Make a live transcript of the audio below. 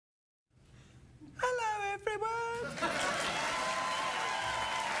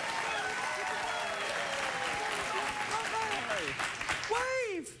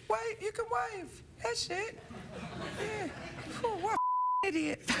wave. Wave. You can wave. That's it. Yeah. Oh, what an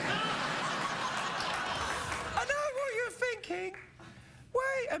idiot. I know what you're thinking.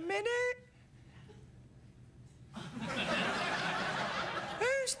 Wait a minute.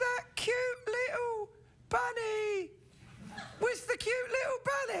 Who's that cute little bunny with the cute little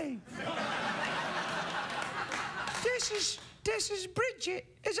bunny? This is Bridget.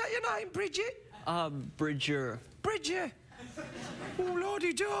 Is that your name, Bridget? Bridger. Bridger. Oh,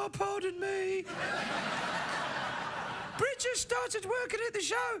 lordy-da, pardon me. Bridger started working at the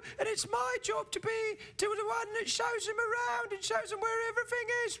show, and it's my job to be the one that shows him around and shows him where everything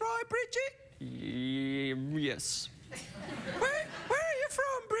is, right, Bridget? Yes. Where are you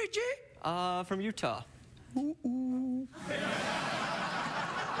from, Bridget? From Utah. Ooh.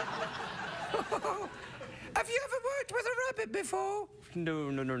 Have you ever worked with a rabbit before? No.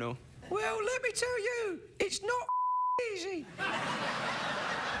 Well, let me tell you, it's not easy.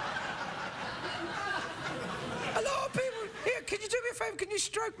 A lot of people... Here, can you do me a favour? Can you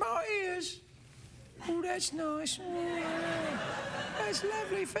stroke my ears? Oh, that's nice. Oh, yeah. That's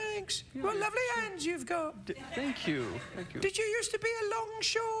lovely, thanks. What lovely hands you've got. Thank you. Did you used to be a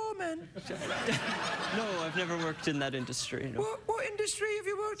longshoreman? No, I've never worked in that industry. No. What industry have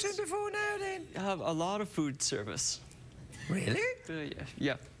you worked in before now, then? A lot of food service. Really?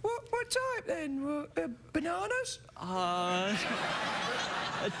 Yeah. What type, then? Bananas? A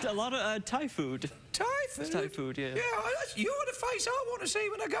lot of Thai food. Thai food? Thai food, yeah. Yeah, you're the face I want to see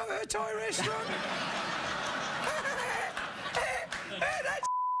when I go to a Thai restaurant. That's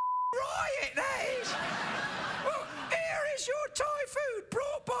riot, that is. Well, here is your Thai food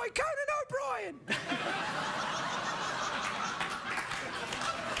brought by Conan O'Brien.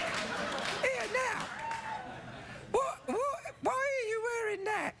 Here, now. Why are you wearing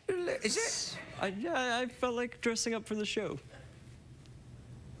that? Is it? I felt like dressing up for the show.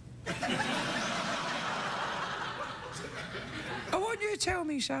 I want you to tell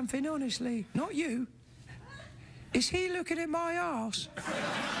me something, honestly. Not you. Is he looking at my arse?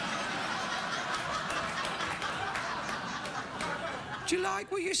 Do you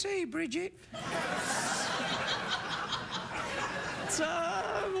like what you see, Bridget? It's,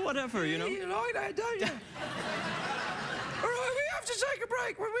 whatever, you know? You like that, don't you? All right, we have to take a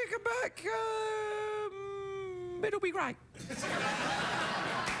break. When we come back, it'll be great.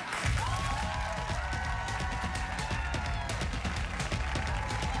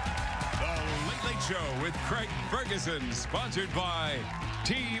 Show with Craig Ferguson, sponsored by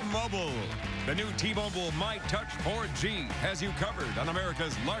T-Mobile. The new T-Mobile My Touch 4G has you covered on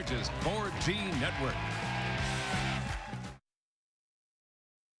America's largest 4G network.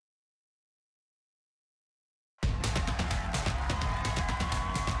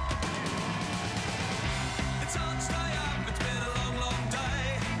 It's hard to stay up, it's been a long, long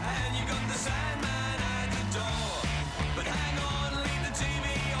day, and you got the Sandman at the door. But hang on, leave the TV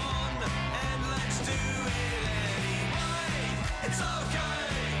on, and let's do it anyway. It's okay,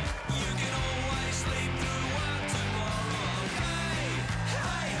 you can always sleep through work tomorrow. Hey,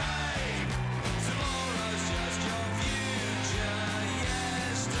 hey, hey, tomorrow's just your future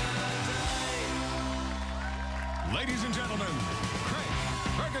yesterday. Ladies and gentlemen, Craig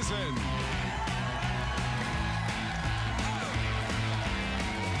Ferguson.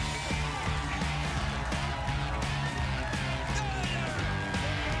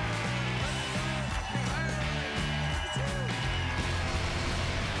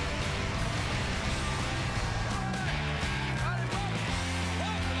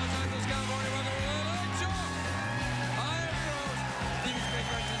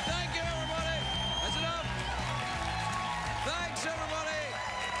 Thank you, everybody. That's enough. Thanks, everybody.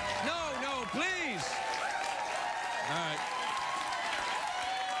 No, please. All right.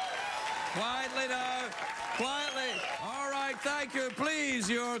 Quietly now. Quietly. All right, thank you. Please,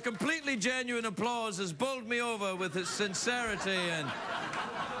 your completely genuine applause has bowled me over with its sincerity and...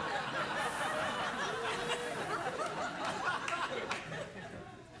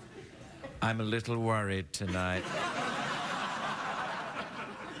 I'm a little worried tonight.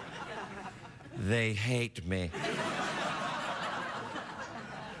 They hate me.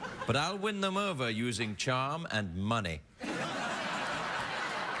 But I'll win them over using charm and money.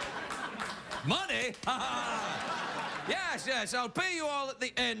 Money? Yes, I'll pay you all at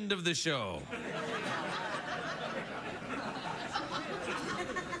the end of the show.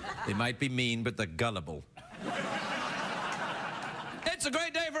 They might be mean, but they're gullible. It's a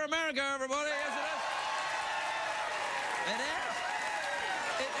great day for America, everybody. Yes, it is. It is.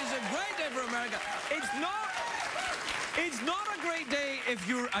 It is a great day for America. It's not... It's not a great day if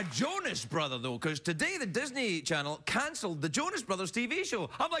you're a Jonas brother, though, because today the Disney Channel cancelled the Jonas Brothers TV show.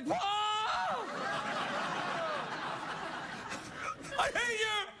 I'm like, whoa! I hate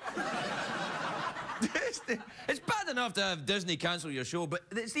you! It's bad enough to have Disney cancel your show, but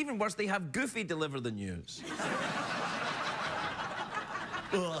it's even worse, they have Goofy deliver the news.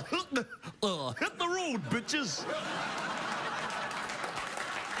 Hit the road, bitches!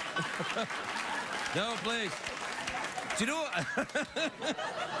 No, please. Do you know what?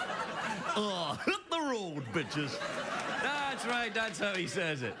 Hit the road, bitches. That's right, that's how he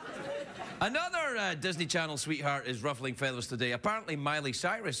says it. Another Disney Channel sweetheart is ruffling feathers today. Apparently, Miley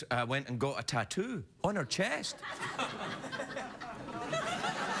Cyrus went and got a tattoo on her chest.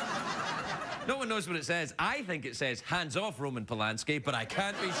 No one knows what it says. I think it says, hands off Roman Polanski, but I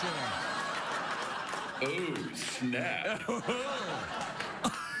can't be sure. Oh, snap.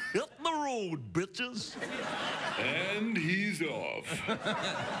 Hit the road, bitches. And he's off.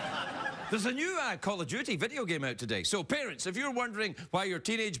 There's a new Call of Duty video game out today. So, parents, if you're wondering why your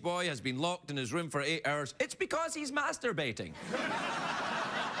teenage boy has been locked in his room for 8 hours, it's because he's masturbating.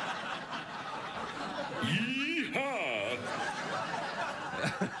 Yeehaw!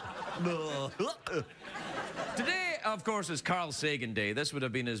 Today, of course, is Carl Sagan Day. This would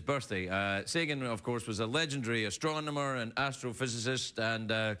have been his birthday. Sagan, of course, was a legendary astronomer and astrophysicist and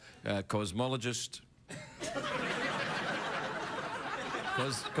cosmologist.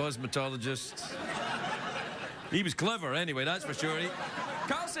 Cosmetologist. He was clever, anyway, that's for sure.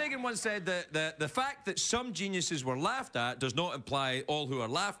 Carl Sagan once said that the fact that some geniuses were laughed at does not imply all who are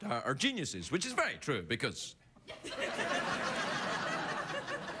laughed at are geniuses, which is very true, because...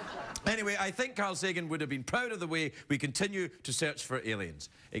 Anyway, I think Carl Sagan would have been proud of the way we continue to search for aliens.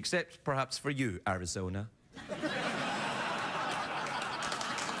 Except, perhaps, for you, Arizona. What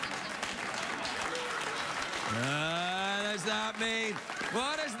does that mean?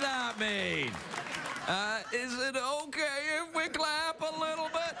 What does that mean? Is it okay if we clap a little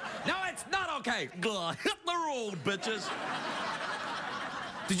bit? No, it's not okay. Hit the road, bitches.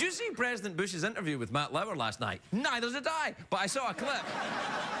 Did you see President Bush's interview with Matt Lauer last night? Neither did I, but I saw a clip.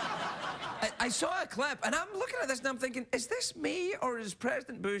 I saw a clip, and I'm looking at this and I'm thinking, is this me, or has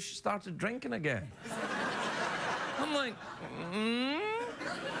President Bush started drinking again? I'm like,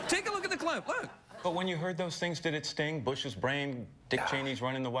 Take a look at the clip, look. But when you heard those things, did it sting? Bush's brain, Dick Cheney's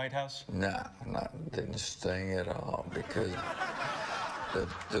running the White House? No, didn't sting at all, because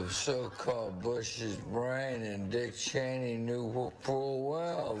the so-called Bush's brain and Dick Cheney knew full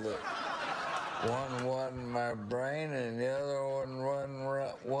well that one wasn't my brain and the other one wasn't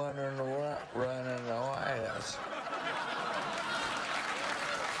running the White House.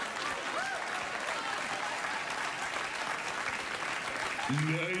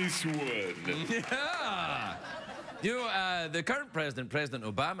 Nice one. Yeah. You know, the current president, President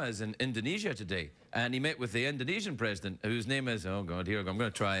Obama, is in Indonesia today, and he met with the Indonesian president, whose name is, oh God, here we go, I'm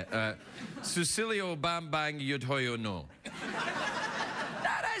going to try it, Susilo Bambang Yudhoyono.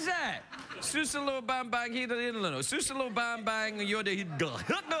 That is it! Susilo Bambang Yudhoyono. Susilo Bambang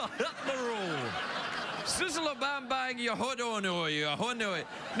Yudhoyono. Susilo Bambang Yudhoyono.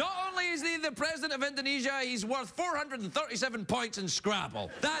 Not only is he the president of Indonesia, he's worth 437 points in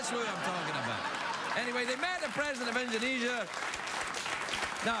Scrabble. That's what I'm talking about. Anyway, they met the president of Indonesia.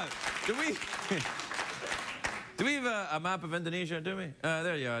 Now, do we have a map of Indonesia, do we?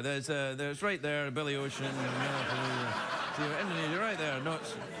 There you are. There's right there, Billy Ocean. Indonesia, right there. No,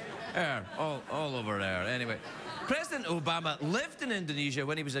 it's there, all over there. Anyway, President Obama lived in Indonesia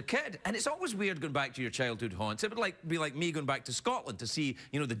when he was a kid, and it's always weird going back to your childhood haunts. It would be like me going back to Scotland to see,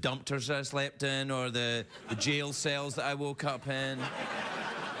 you know, the dumpters I slept in, or the jail cells that I woke up in.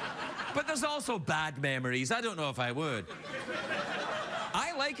 But there's also bad memories. I don't know if I would.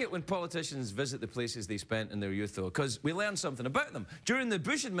 I like it when politicians visit the places they spent in their youth, though, because we learn something about them. During the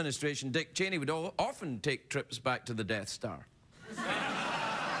Bush administration, Dick Cheney would often take trips back to the Death Star.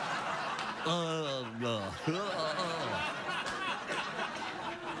 You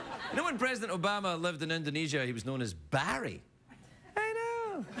know, when President Obama lived in Indonesia, he was known as Barry. I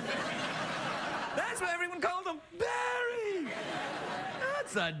know. That's what everyone called him, Barry.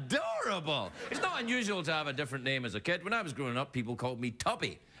 That's adorable. It's not unusual to have a different name as a kid. When I was growing up, people called me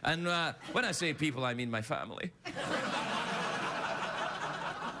Tubby. And when I say people, I mean my family.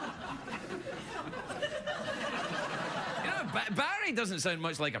 Barry doesn't sound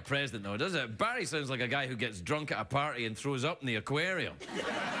much like a president, though, does it? Barry sounds like a guy who gets drunk at a party and throws up in the aquarium.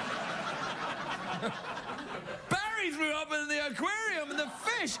 Barry threw up in the aquarium and the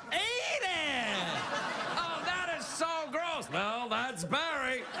fish ate it! Oh, that is so gross. Well, that's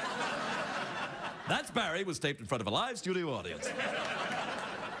Barry. That's Barry was taped in front of a live studio audience.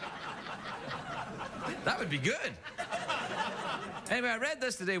 That would be good. Anyway, I read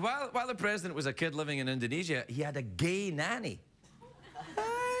this today. While the president was a kid living in Indonesia, he had a gay nanny.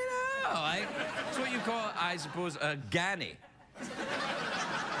 I know. It's what you call, I suppose, a ganny.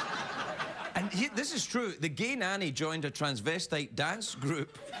 And this is true. The gay nanny joined a transvestite dance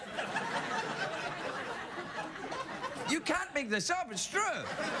group. You can't make this up, it's true.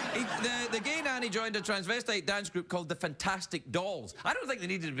 The gay nanny joined a transvestite dance group called the Fantastic Dolls. I don't think they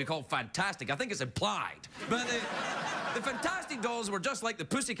needed to be called fantastic, I think it's implied. But the Fantastic Dolls were just like the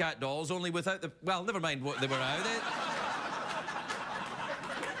Pussycat Dolls, only without the... Well, never mind what they were out.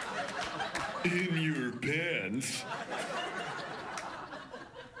 In your pants?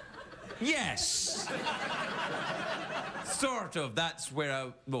 Yes. Sort of, that's where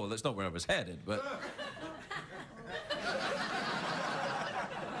I... Well, that's not where I was headed, but...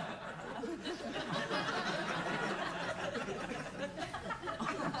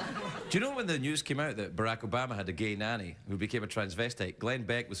 Do you know when the news came out that Barack Obama had a gay nanny who became a transvestite? Glenn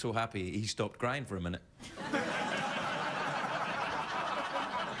Beck was so happy he stopped crying for a minute.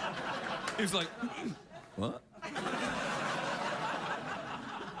 He was like, what?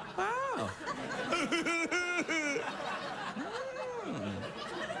 Wow.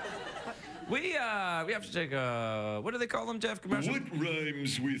 We have to take a... What do they call them, Jeff? Commercial? What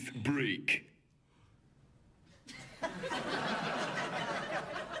rhymes with break?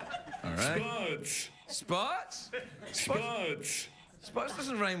 All right. Spots. Spots? Spots. Spots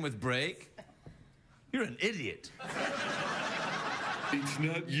doesn't rhyme with break. You're an idiot. It's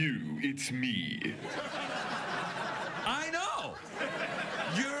not you, it's me. I know.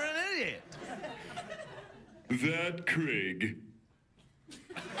 You're an idiot. That Craig.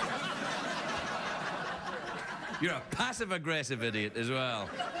 You're a passive-aggressive idiot as well.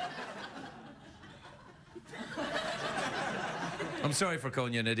 I'm sorry for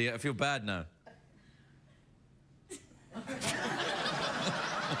calling you an idiot. I feel bad now.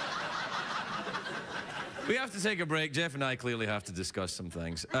 We have to take a break. Jeff and I clearly have to discuss some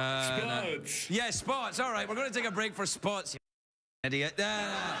things. Spots. Yeah, spots. All right, we're going to take a break for spots, you idiot. That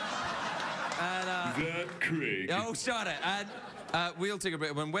Craig. Oh, shut it. And we'll take a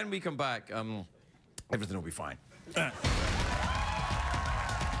break. When we come back, everything will be fine.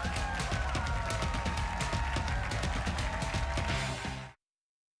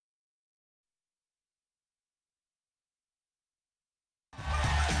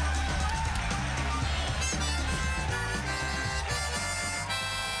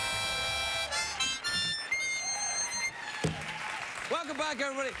 Welcome back,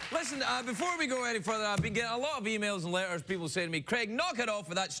 everybody. Listen, before we go any further, I've been getting a lot of emails and letters, people saying to me, Craig, knock it off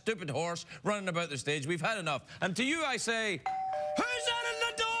with that stupid horse running about the stage. We've had enough. And to you, I say, who's that in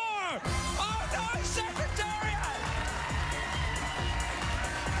the door? Oh, no, it's Secretariat!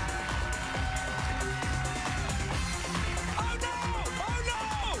 Oh, no! Oh, no!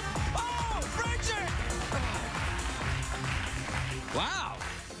 Oh, Bridget! Wow.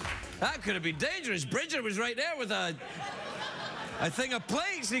 That could have been dangerous. Bridget was right there with a thing of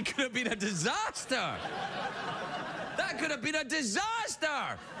plates. It could have been a disaster. That could have been a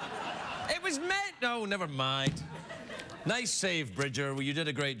disaster. It was meant... No, never mind. Nice save, Bridger. Well, you did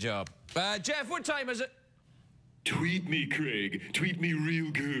a great job. Jeff, what time is it? Tweet me, Craig. Tweet me real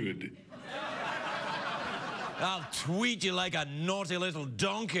good. I'll tweet you like a naughty little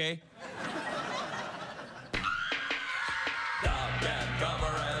donkey. Stop, get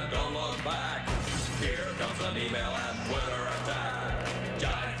cover, and don't look back. Here comes an email and Twitter attack.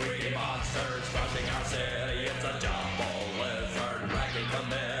 Giant 3D monsters crushing our city. It's a jumble lizard ranking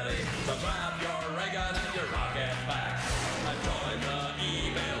committee. So grab your Reagan and your rocket back and join the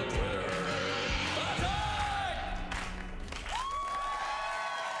email Twitter attack.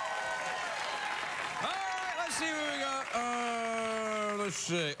 All right, let's see what we got. Let's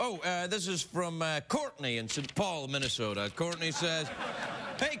see. Oh, this is from Courtney in St. Paul, Minnesota. Courtney says,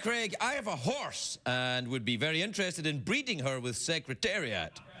 hey, Craig, I have a horse and would be very interested in breeding her with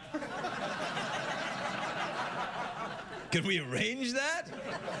Secretariat. Can we arrange that?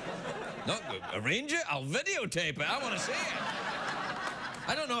 Not arrange it? I'll videotape it. I want to see it.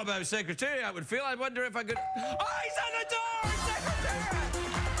 I don't know about Secretariat would feel. I wonder if I could... Oh, he's on the door! Secretariat!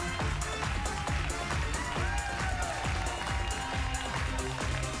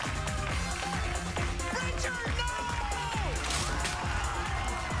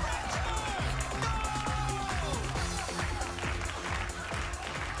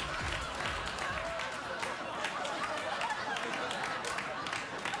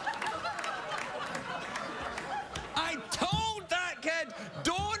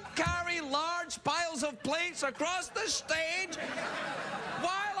 of plates across the stage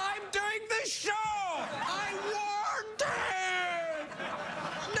while I'm doing the show. I warned him.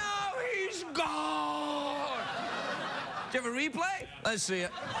 Now he's gone. Do you have a replay? Let's see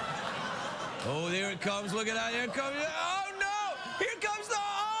it. Oh, there it comes. Look at that. Here it comes. Oh, no. Here comes the...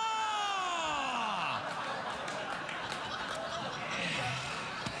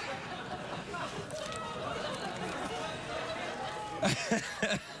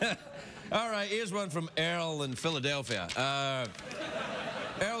 All right, here's one from Earl in Philadelphia.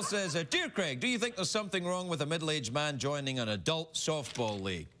 Earl says, Dear Craig, do you think there's something wrong with a middle-aged man joining an adult softball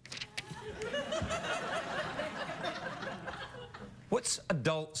league? What's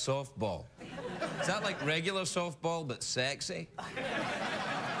adult softball? Is that like regular softball but sexy?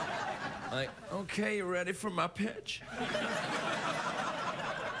 Like, okay, you ready for my pitch?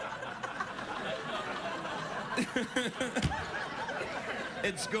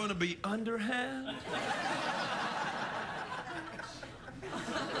 It's gonna be underhand.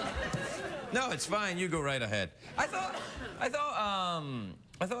 No, it's fine. You go right ahead. I thought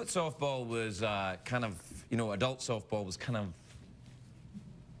softball was kind of, you know, adult softball was kind of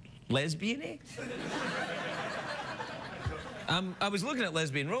lesbian-y. I was looking at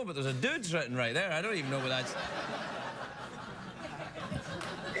Lesbian Row, but there's a dude's written right there. I don't even know what that's.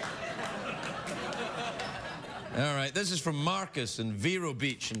 All right, this is from Marcus in Vero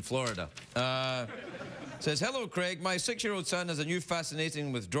Beach in Florida. Says, hello, Craig. My 6-year-old son has a new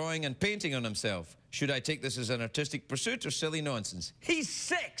fascination with drawing and painting on himself. Should I take this as an artistic pursuit or silly nonsense? He's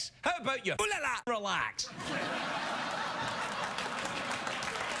 6. How about you? Ooh la la. Relax.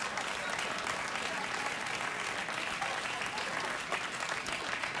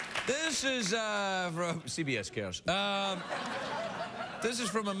 This is from CBS Cares. This is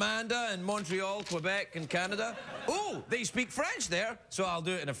from Amanda in Montreal, Quebec, in Canada. Oh, they speak French there, so I'll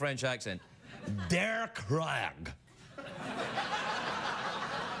do it in a French accent. Der Craig.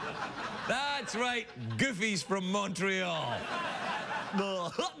 That's right, Goofy's from Montreal.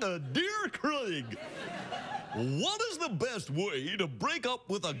 Dear Craig, what is the best way to break up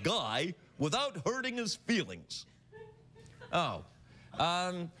with a guy without hurting his feelings? Oh,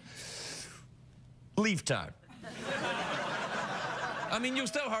 leave town. I mean, you'll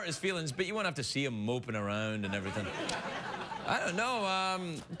still hurt his feelings, but you won't have to see him moping around and everything. I don't know,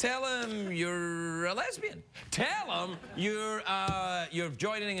 tell him you're a lesbian. Tell him you're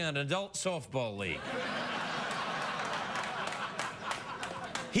joining an adult softball league.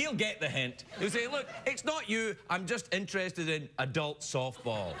 He'll get the hint. He'll say, look, it's not you, I'm just interested in adult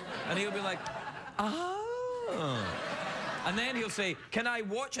softball. And he'll be like, oh. And then he'll say, can I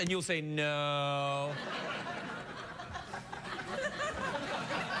watch? And you'll say, no.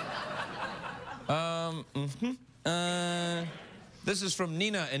 This is from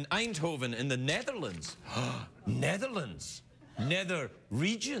Nina in Eindhoven in the Netherlands. Netherlands. Nether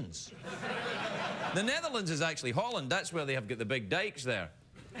regions. The Netherlands is actually Holland. That's where they have got the big dikes there.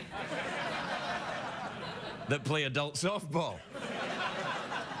 That play adult softball.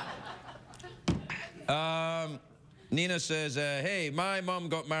 Nina says, hey, my mom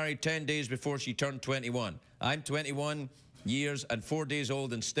got married 10 days before she turned 21. I'm 21 years and 4 days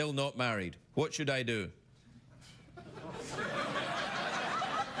old and still not married. What should I do?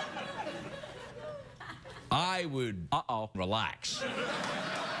 I would, relax.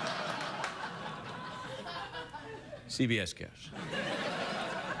 CBS Cares.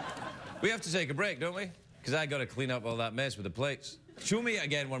 We have to take a break, don't we? Because I got to clean up all that mess with the plates. Show me it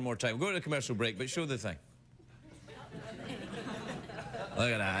again one more time. We'll go to a commercial break, but show the thing.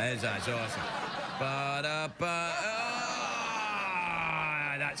 Look at that. That's awesome. Ba-da-ba.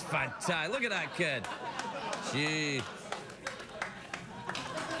 Oh, that's fantastic. Look at that kid. Gee.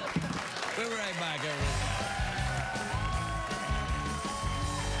 We'll be right back, everyone.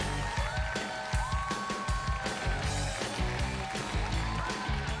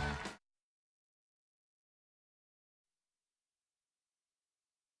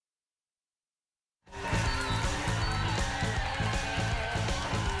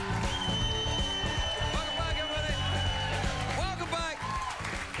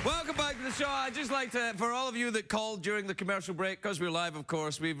 So I'd just like to, for all of you that called during the commercial break, because we're live, of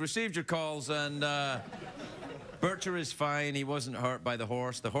course, we've received your calls, and Bercher is fine. He wasn't hurt by the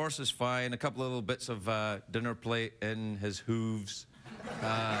horse. The horse is fine. A couple of little bits of dinner plate in his hooves.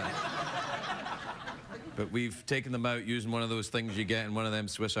 But we've taken them out using one of those things you get in one of them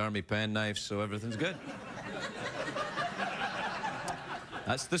Swiss Army pen knives, so everything's good.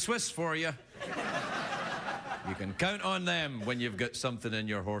 That's the Swiss for you. You can count on them when you've got something in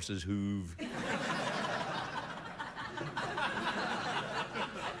your horse's hoof.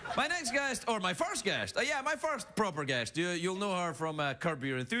 My next guest, or my first guest, yeah, my first proper guest. You'll know her from Curb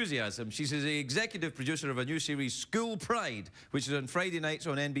Your Enthusiasm. She's the executive producer of a new series, School Pride, which is on Friday nights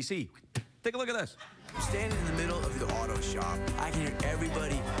on NBC. Take a look at this. I'm standing in the middle of the auto shop. I can hear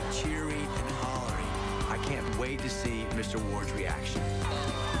everybody cheering and hollering. I can't wait to see Mr. Ward's reaction.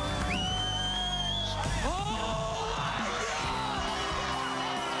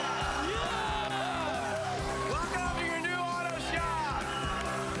 Welcome to your new auto shop.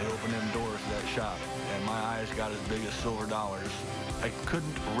 They opened them doors to that shop, and my eyes got as big as silver dollars. I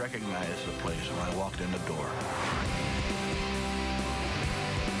couldn't recognize the place when I walked in the door.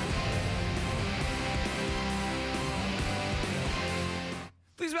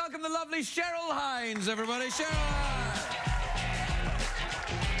 Please welcome the lovely Cheryl Hines, everybody. Cheryl!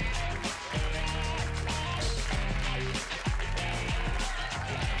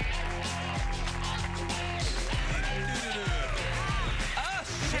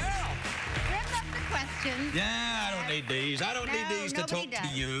 Yeah, I don't need these. I don't need these to talk to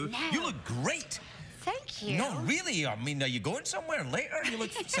you. No. You look great. Thank you. No, really. I mean, are you going somewhere later? You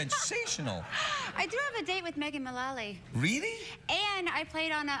look sensational. I do have a date with Megan Mullally. Really? And I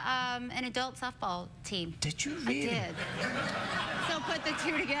played on an adult softball team. Did you really? I did. So put the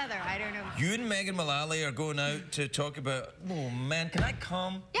two together. I don't know. You and Megan Mullally are going out to talk about... Oh, man, can I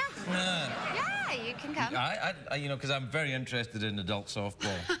come? Yeah. Yeah, you can come. I you know, because I'm very interested in adult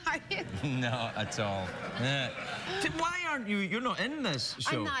softball. Are you? No, at all. Yeah. Why aren't you? You're not in this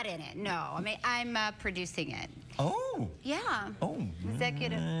show. I'm not in it, no. I mean, I'm producing it. Oh. Yeah. Oh.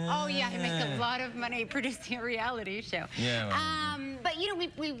 Executive. Oh, yeah, I make a lot of money producing a reality show. Yeah. Well, but, you know,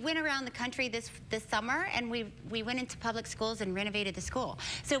 we went around the country this summer, and we went into public schools and renovated the school.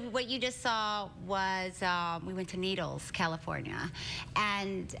 So what you just saw was we went to Needles, California.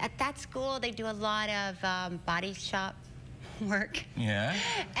 And at that school, they do a lot of body shop work. Yeah.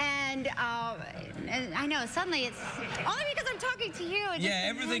 And I know, suddenly it's only because I'm talking to you. Yeah,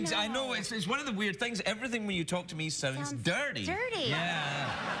 everything's, I know, it's one of the weird things. Everything when you talk to me sounds dirty. Dirty. Yeah.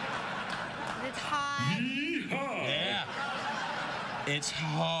 It's hot. Yeehaw! Yeah. It's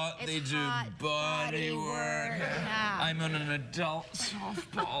hot. It's they do hot body body work. work. Yeah. I'm in an adult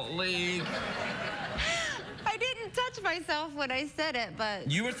softball league. I didn't touch myself when I said it, but...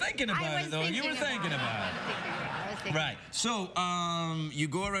 You were thinking about it, though. You were thinking about it. Right. So, you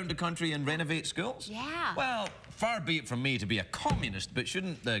go around the country and renovate schools? Yeah. Well, far be it from me to be a communist, but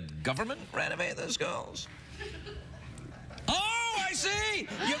shouldn't the government renovate the schools? Oh, I see!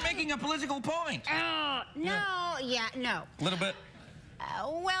 You're making a political point. No, yeah, no. A little bit.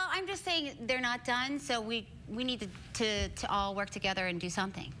 Well, I'm just saying they're not done, so we need to all work together and do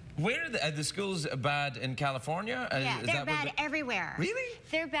something. Where are the schools bad in California? Yeah, Is they're that bad everywhere. Really?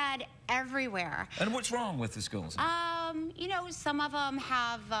 They're bad everywhere. And what's wrong with the schools? You know, some of them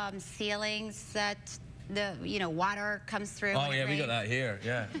have ceilings that water comes through. Oh, yeah, we got that here,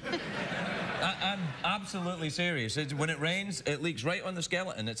 yeah. I'm absolutely serious. When it rains, it leaks right on the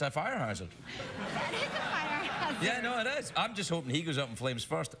skeleton. It's a fire hazard. That is a fire hazard. Yeah, no, it is. I'm just hoping he goes up in flames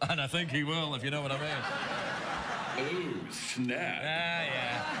first. And I think he will, if you know what I mean. Oh, snap. Ah,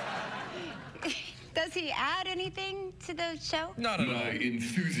 yeah. Does he add anything to the show? Not at all. My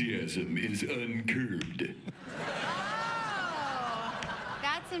enthusiasm is uncurbed. Oh,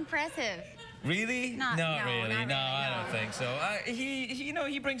 that's impressive. Really? No, really. not I don't think so.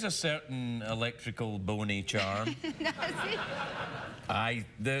 He brings a certain electrical bony charm. Does he?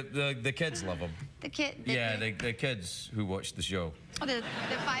 The kids love him. The kid? Yeah, the kids who watch the show. Oh, the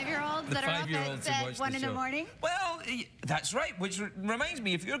 5-year-olds that are up at 1 in the morning? Well, that's right, which reminds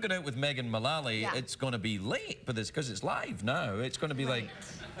me, if you're going out with Megan Mullally, it's going to be late, but it's because it's live now. It's going to be like...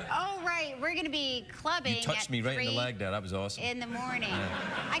 Oh, right. We're going to be clubbing You touched me right in the leg there. That was awesome. In the morning.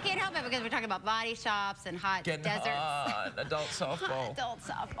 Yeah. I can't help it because we're talking about body shops and hot Getting deserts. hot, adult softball. Adult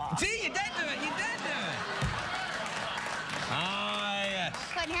softball. See, you did do it. You did do it. Ah, yes.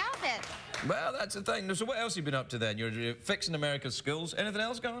 Couldn't help it. Well, that's the thing. So what else have you been up to then? You're fixing America's schools. Anything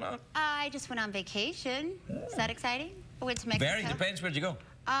else going on? I just went on vacation. Is that exciting? I went to Mexico. Very. Depends. Where'd you go?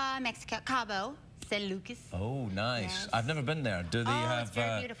 Mexico. Cabo. San Lucas. Oh, nice. Yes. I've never been there. Do they have... it's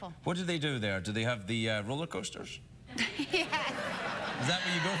very beautiful. What do they do there? Do they have the roller coasters? Yes. Is that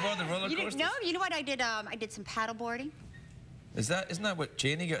what you go for, the roller coasters? No, you know what I did? I did some paddle boarding. Isn't that what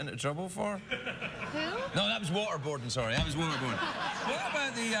Cheney got into trouble for? Who? No, that was waterboarding, sorry. That was waterboarding. What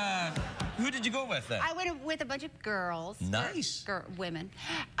about the... Who did you go with then? I went with a bunch of girls. Nice. Women.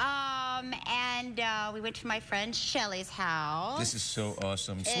 And we went to my friend Shelley's house. This is so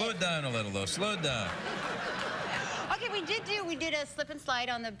awesome. Slow it down a little, though. Slow it down. Okay, we did a slip and slide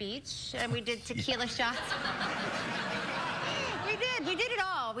on the beach, and we did tequila shots. We We did it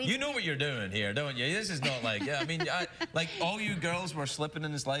all. You know what you're doing here, don't you? This is not like, I mean, like all you girls were slipping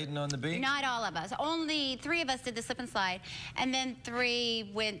and sliding on the beach? Not all of us. Only 3 of us did the slip and slide, and then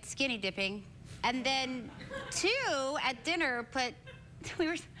 3 went skinny dipping, and then 2 at dinner put.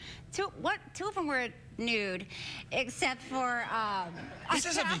 Two of them were nude, except for. This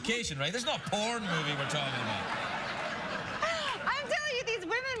is a vacation, right? This is not a porn movie we're talking about. I'm telling you, these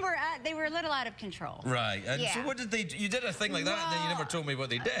women were a little out of control. Right. And yeah. so what did they? You did a thing like that, and then you never told me what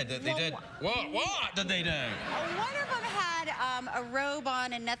they did. They did what did they do? One of them had a robe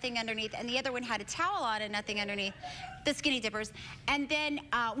on and nothing underneath, and the other one had a towel on and nothing underneath. The skinny dippers. And then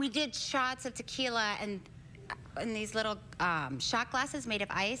we did shots of tequila and. In these little shot glasses made of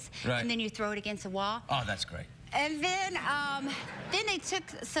ice, right. And then you throw it against a wall. Oh, that's great. And then they took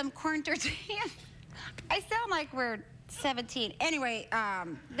some corn tortillas. I sound like we're 17. Anyway,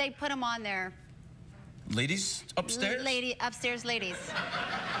 they put them on there. Ladies upstairs? Upstairs ladies.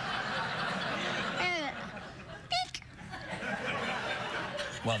 And, peek.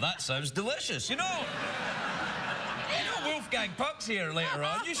 Well, that sounds delicious. You know Wolfgang Puck's here later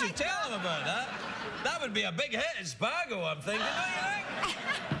on. You should tell him about that. That would be a big hit in Spago, I'm thinking, don't you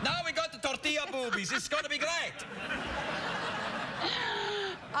think? Now we got the tortilla boobies. It's going to be great.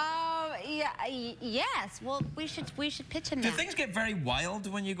 Yes. Well, we should pitch him that. Do things get very wild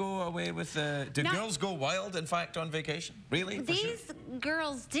when you go away with? Do girls go wild, in fact, on vacation? Really? These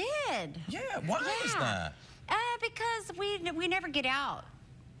girls did. Yeah. Why is that? Because we never get out.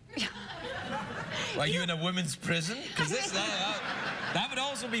 Are you in a women's prison? Because that would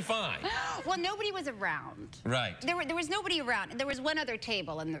also be fine. Well, nobody was around. Right. There was nobody around. There was one other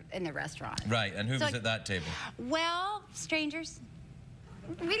table in the restaurant. Right. And who was at that table? Well, strangers.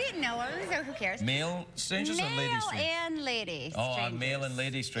 We didn't know them, so who cares? Male strangers or lady strangers? Male and lady strangers. strangers. Oh, male and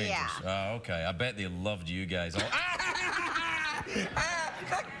lady strangers. Yeah. Oh, okay. I bet they loved you guys.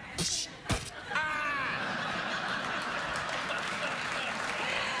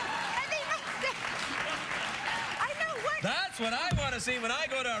 That's what I want to see when I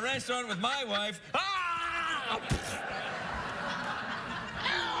go to a restaurant with my wife.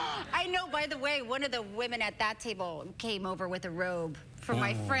 I know, by the way, one of the women at that table came over with a robe for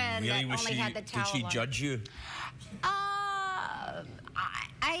my friend really? that only had the towel Did she judge you?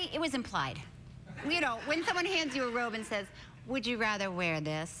 It was implied. You know, when someone hands you a robe and says, would you rather wear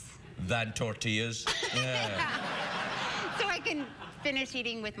this? Than tortillas? Yeah. So I can finish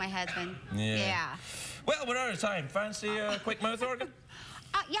eating with my husband. Yeah. Well, we're out of time. Fancy a quick mouth organ?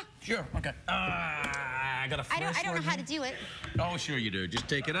 Yeah. Sure. Okay. I got a fresh I don't know how to do it. Oh, sure you do. Just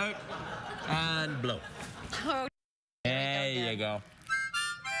take it out and blow. Oh. There you go.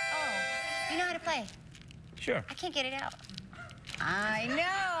 Oh, you know how to play? Sure. I can't get it out. I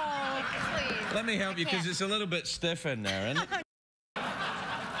know. Please. Let me help you because it's a little bit stiff in there, isn't it?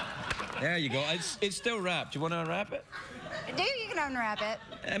 There you go. It's still wrapped. You want to unwrap it? Do you can unwrap it?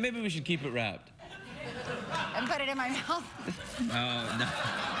 Maybe we should keep it wrapped. And put it in my mouth? Oh, no.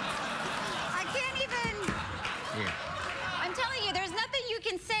 I can't even... Here. I'm telling you, there's nothing you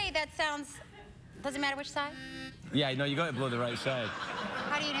can say that sounds... Doesn't matter which side? Yeah, no, you got to blow the right side.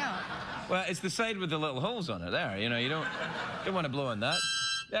 How do you know? Well, it's the side with the little holes on it there. You know, you don't want to blow on that.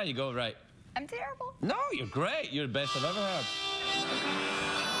 There you go, right. I'm terrible. No, you're great. You're the best I've ever heard.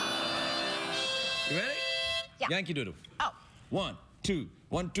 You ready? Yeah. Yankee Doodle. Oh. 1, 2,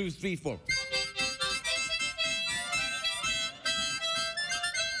 1, 2, 3, 4.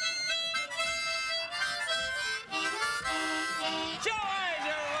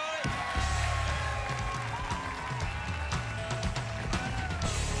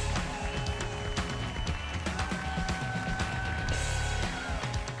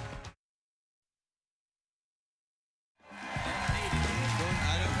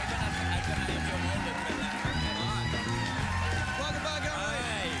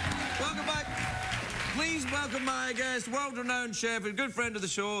 Welcome my guest, world-renowned chef, and good friend of the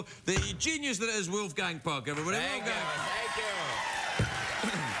show, the genius that is Wolfgang Puck. Everybody, Wolfgang. Thank you.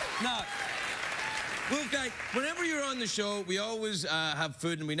 Now, Wolfgang, whenever you're on the show, we always have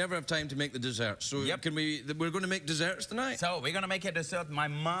food, and we never have time to make the desserts. So we're going to make desserts tonight? So we're going to make a dessert. My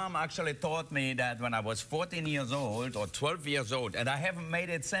mom actually taught me that when I was 14 years old or 12 years old, and I haven't made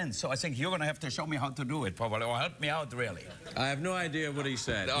it since. So I think you're going to have to show me how to do it, probably, or help me out, really. I have no idea what he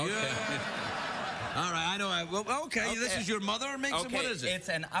said. Okay. Yeah. All right, I know. Well, okay, this is your mother makes it. What is it? It's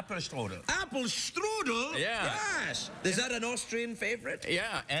an apple strudel. Apple strudel? Yeah. Yes. Is that an Austrian favorite?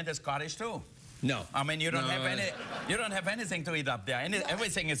 Yeah, and a Scottish too. No. I mean, you don't have anything to eat up there.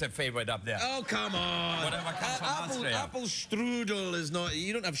 Everything is a favorite up there. Oh, come on. Whatever comes from Austria. Apple strudel is not...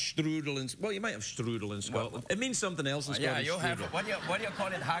 You don't have strudel in... Well, you might have strudel in Scotland. It means something else in Scotland. Yeah, you have... What do you call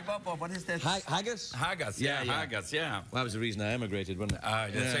it? Haggis? Or what is that? Haggis? Haggis, yeah. Haggis, yeah. Well, that was the reason I emigrated, wasn't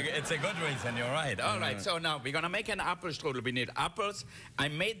it? It's a good reason, you're right. All right, so now we're going to make an apple strudel. We need apples. I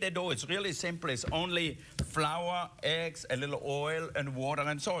made the dough. It's really simple. It's only flour, eggs, a little oil, and water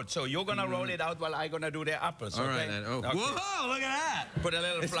and salt. So you're going to roll it out while I'm going to do the apples, All okay? right, then. Oh. Okay. Whoa, look at that. Put a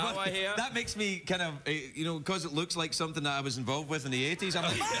little flour here. That makes me kind of, you know, because it looks like something that I was involved with in the 80s. I'm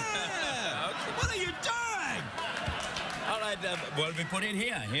like, man, what are you doing? All right, well, we put it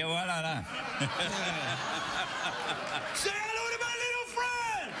here. Here, voila. Say hello to my little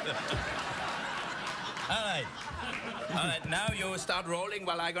friend. All right. All right, now you start rolling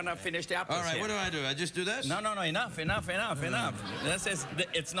while I'm going to finish the apples. All right, here. what do I do? I just do this? No, enough. This is,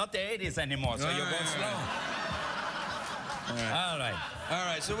 it's not the 80s anymore, so you go slow. All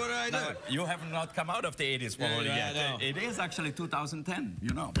right, so what do I do? No, you have not come out of the 80s probably yet. I know. It is actually 2010,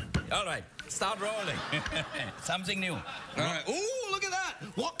 you know. All right, start rolling. Something new. All right. Ooh, look at that.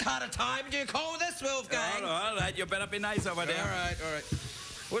 What kind of time do you call this, Wolfgang? All right, you better be nice over there. All right.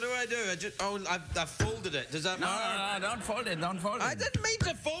 What do I do? I folded it. Does that matter? No, don't fold it. I didn't mean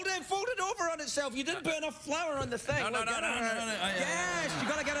to fold it. Fold it over on itself. You didn't put enough flour on the thing. No. Yes, you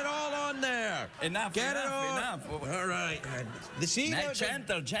got to get it all on there. Enough. All right.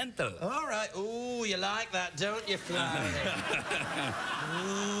 Gentle. All right. Ooh, you like that, don't you, flour?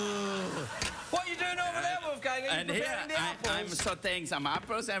 What are you doing over there, Wolfgang? Are you preparing the apples? I'm sauteing some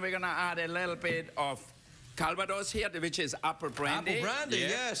apples, and we're going to add a little bit of Calvados here, which is apple brandy. Apple brandy,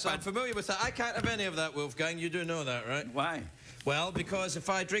 yes. I'm familiar with that. I can't have any of that, Wolfgang. You do know that, right? Why? Well, because if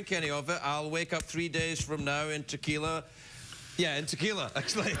I drink any of it, I'll wake up 3 days from now in tequila. Yeah, in tequila,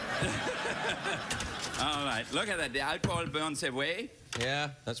 actually. All right, look at that. The alcohol burns away. Yeah,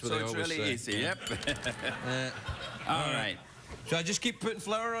 that's what they always say. So it's really easy, yep. All right. Should I just keep putting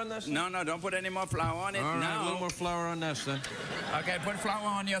flour on this? No, don't put any more flour on it. All right, now, a little more flour on this, then. Okay, put flour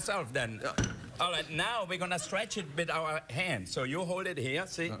on yourself, then. All right, now we're going to stretch it with our hand. So you hold it here,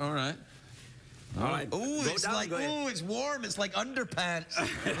 see? All right. All right. Oh, it's warm. It's like underpants.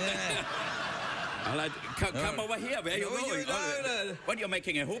 Yeah. All right, come over here. Where are you going? What, you're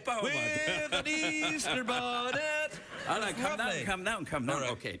making a hoop out of With an Easter bonnet. All right, come down.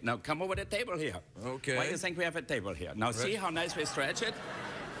 Right. Okay, now come over the table here. Okay. Why do you think we have a table here? Now, see how nice we stretch it?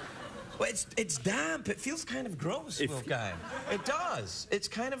 Well, it's damp. It feels kind of gross, Wolfgang. It does. It's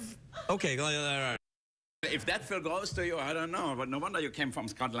kind of... Okay, all right. If that feels gross to you, I don't know. But no wonder you came from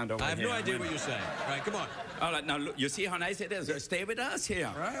Scotland over here. I have no idea what you're saying. All right, come on. All right, now, look, you see how nice it is? Stay with us here.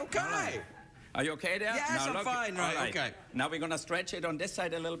 All right, okay. All right. Are you okay there? Yes, now, I'm fine. Right, okay. Now we're going to stretch it on this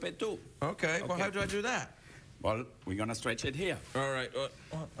side a little bit, too. Okay, well, how do I do that? Well, we're going to stretch it here. All right.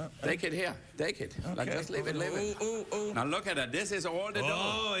 Take it here. Take it. Okay. Just leave it. Oh. Now look at it. This is all the dough.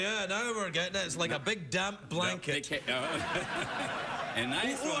 Oh, yeah. Now we're getting it. It's like a big damp blanket. A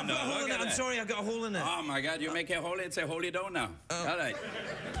nice one, though. I'm sorry, I've got a hole in it. Oh, my God. You make a hole. It's a holy dough now. All right.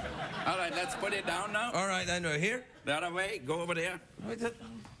 All right, let's put it down now. All right, then. Here? The other way. Go over there.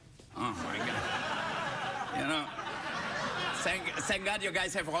 Oh, my God. You know... Thank God you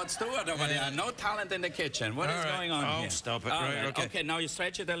guys have Rod Stewart over there. No talent in the kitchen. What is going on here? Oh, stop it. Right. Okay. Okay, now you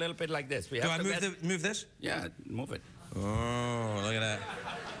stretch it a little bit like this. Do I move this? Yeah, move it. Oh, look at that.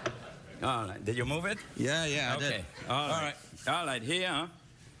 All right. Did you move it? Yeah, I did. Okay. All right, here.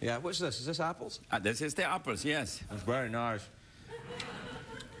 Yeah, what's this? Is this apples? This is the apples, yes. That's very nice.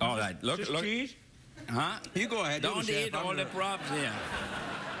 All right, look. Cheese? Huh? You go ahead. Don't eat all the props here.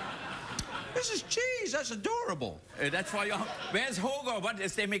 This is cheese. That's adorable. That's for you. Where's Hugo? What,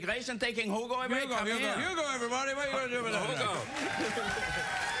 is the immigration taking Hugo away? Hugo, everybody. What are you going to do with that?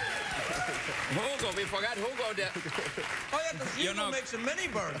 Hugo, we forgot Hugo there. Oh, yeah, because Hugo makes a mini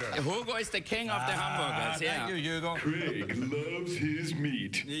burger. Hugo is the king of the hamburgers, yeah. Thank you, Hugo. Craig loves his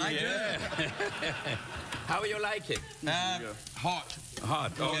meat. Yeah. How you like it? Hot.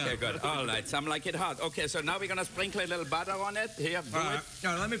 Hot, okay, good. All right, some like it hot. Okay, so now we're going to sprinkle a little butter on it. Here, do it.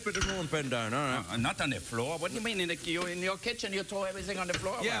 Now, let me put the rolling pin down, all right. Not on the floor. What do you mean? In your kitchen, you throw everything on the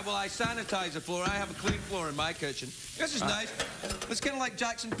floor? Yeah, well, I sanitize the floor. I have a clean floor in my kitchen. This is nice. It's kind of like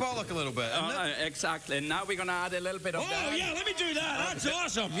Jackson Pollock a little bit, isn't it? Exactly. And now we're going to add a little bit of that. Oh, yeah, let me do that. That's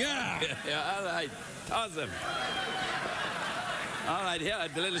awesome, yeah. Yeah, all right. Awesome. All right, here,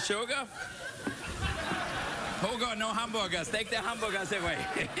 a little sugar. Hugo, no hamburgers. Take the hamburgers away.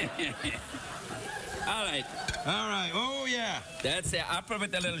 All right. All right. Oh, yeah. That's the apple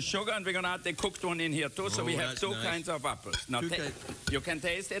with a little sugar, and we're going to add the cooked one in here, too. So we have two kinds of apples. Now, you can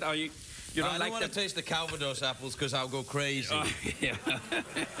taste it. Or You don't like want to taste the Calvados apples because I'll go crazy. Oh, yeah.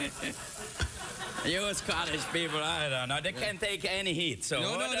 You Scottish people, I don't know. They can't take any heat. So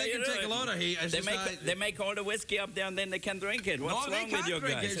no, they can take a lot of heat. They make all the whiskey up there and then they can drink it. What's wrong with you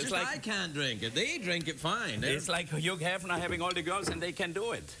guys? It's just like I can't drink it. They drink it fine. It's like Hugh Hefner having all the girls and they can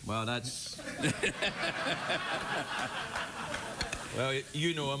do it. Well, that's... Well,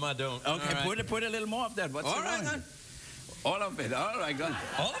 you know him, I don't. Okay, right. put a little more of that. What's all right, then. All of it. All right, good.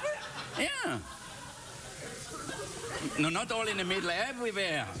 All of it? Yeah. No, not all in the middle,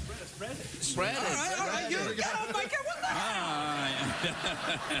 everywhere. Spread it. All right. Oh, my God, what the hell?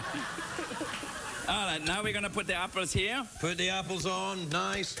 All right, now we're going to put the apples here. Put the apples on,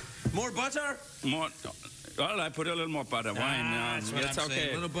 nice. More butter? More. All right, put a little more butter. That's what I'm okay.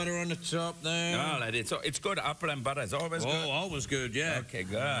 saying. A little butter on the top there. All right, it's good. Apple and butter is always good. Oh, always good, yeah. Okay,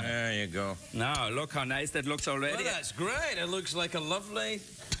 good. There you go. Now, look how nice that looks already. Well, that's great. It looks like a lovely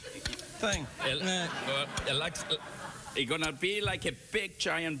thing. It's gonna be like a big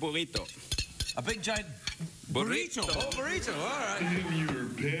giant burrito. A big giant burrito? Oh, burrito, all right. In your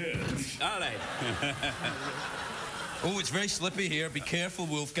pants. All right. Oh, it's very slippy here. Be careful,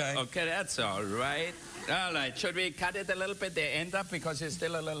 Wolfgang. Okay, that's all right. All right, should we cut it a little bit, the end up, because there's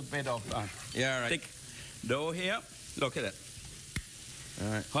still a little bit of yeah, all right. thick dough here. Look at it.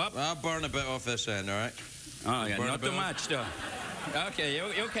 All right. Hop. I'll burn a bit off this end, all right? Oh, yeah, not too much, though. Okay,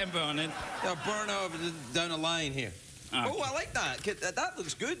 you can burn it. Yeah, burn over down a line here. Okay. Oh, I like that. That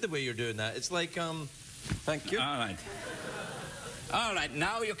looks good the way you're doing that. It's like, thank you. All right. All right,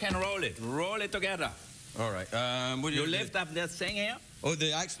 now you can roll it. Roll it together. All right. You lift up this thing here. Oh, and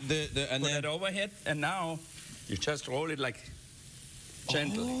put then it overhead, and now you just roll it like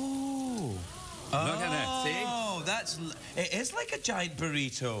gentle. Oh. Look at that, see? Oh, it is like a giant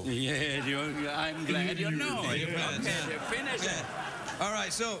burrito. Yeah, I'm glad you know. Okay, finish it. All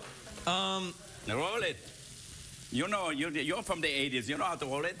right, so, roll it. You know, you're from the 80s. You know how to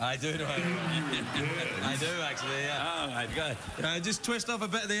roll it? I do know how to roll it. I do, actually, yeah. All right, good. Just twist off a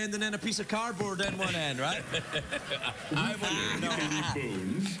bit at the end and then a piece of cardboard in one end, right? I wouldn't know.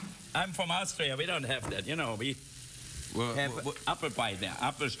 I'm from Austria. We don't have that. You know, we have apple pie there,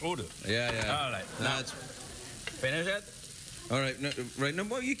 apple strudel. Yeah. All right, now finish it. All right, no,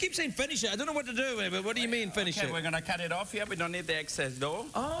 well, you keep saying finish it. I don't know what to do with it, but what do you mean finish it? We're going to cut it off here. We don't need the excess dough.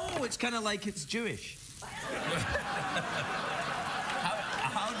 Oh, it's kind of like it's Jewish.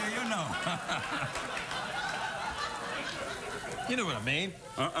 How do you know? You know what I mean.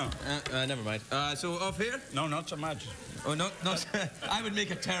 Never mind. So off here? No, not so much. Oh, no. I would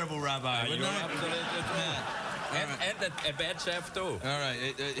make a terrible rabbi, wouldn't I? And a bad chef, too. All right.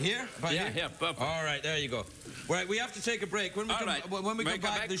 Here? Here, perfect. All right, there you go. Right, we have to take a break. When we come back,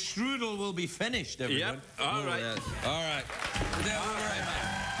 the strudel will be finished, everyone. Yep. All right. All right. We'll be right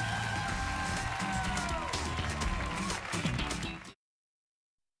back.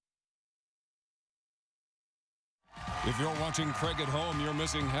 If you're watching Craig at home, you're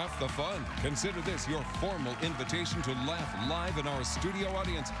missing half the fun. Consider this your formal invitation to laugh live in our studio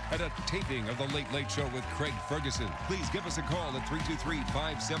audience at a taping of The Late Late Show with Craig Ferguson. Please give us a call at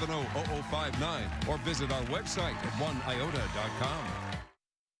 323-570-0059 or visit our website at oneiota.com.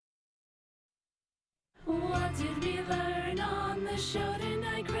 What did we learn on the show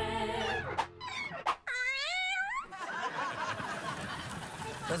tonight, Craig?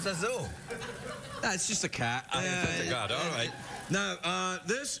 That's a zoo. That's just a cat. That's a cat, all right. Now,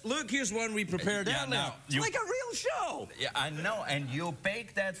 look, here's one we prepared earlier. It's like a real show. Yeah, I know, and you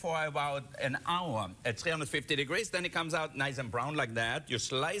bake that for about an hour at 350 degrees, then it comes out nice and brown like that. You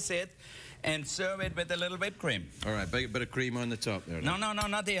slice it and serve it with a little whipped cream. All right, bake a bit of cream on the top there. No,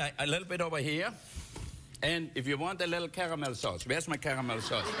 not here. A little bit over here. And if you want a little caramel sauce, where's my caramel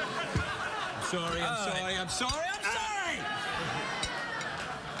sauce? I'm sorry.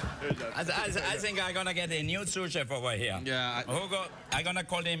 I think I'm gonna get a new sous chef over here. Yeah. I'm gonna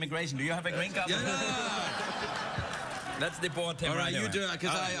call the immigration. Do you have a green card? Yeah. Let's deport him. All right, right you do it,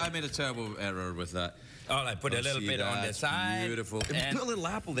 because I made a terrible error with that. All right, put a little bit on the side. Beautiful. And put a little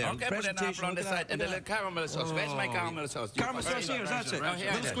apple there. Okay, put an apple on the side and a little caramel sauce. Where's my caramel sauce? Caramel sauce here, that's it. Oh,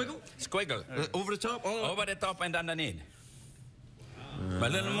 here. Little squiggle? Squiggle. Over the top? Over the top and underneath. A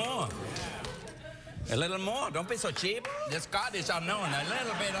little more. A little more. Don't be so cheap. The Scottish are known. A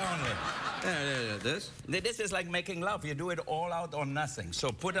little bit only. Yeah, this? This is like making love. You do it all out or nothing. So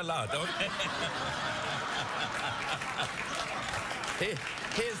put a lot, okay?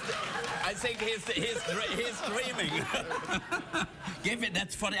 I think he's dreaming. Give it,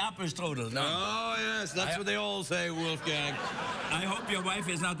 that's for the apfelstrudel. No. Oh, yes, that's what they all say, Wolfgang. I hope your wife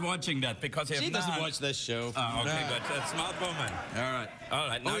is not watching that, because if She doesn't not... watch this show. Oh, okay, good. A smart woman. All right. All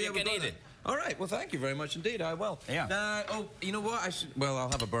right, now you can eat it. All right, well, thank you very much indeed. I will. Yeah. Oh, you know what? Well,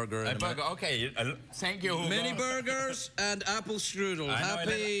 I'll have a burger in a minute. Okay, thank you, Hugo. Mini burgers and apple strudel.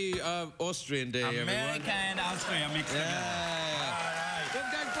 Happy Austrian Day, everyone. America and Austria mixed together. All right.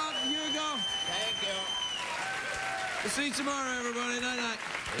 Wolfgang, Bob, Hugo. Thank you. We'll see you tomorrow, everybody. Night-night.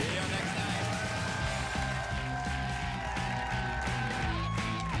 See you next time.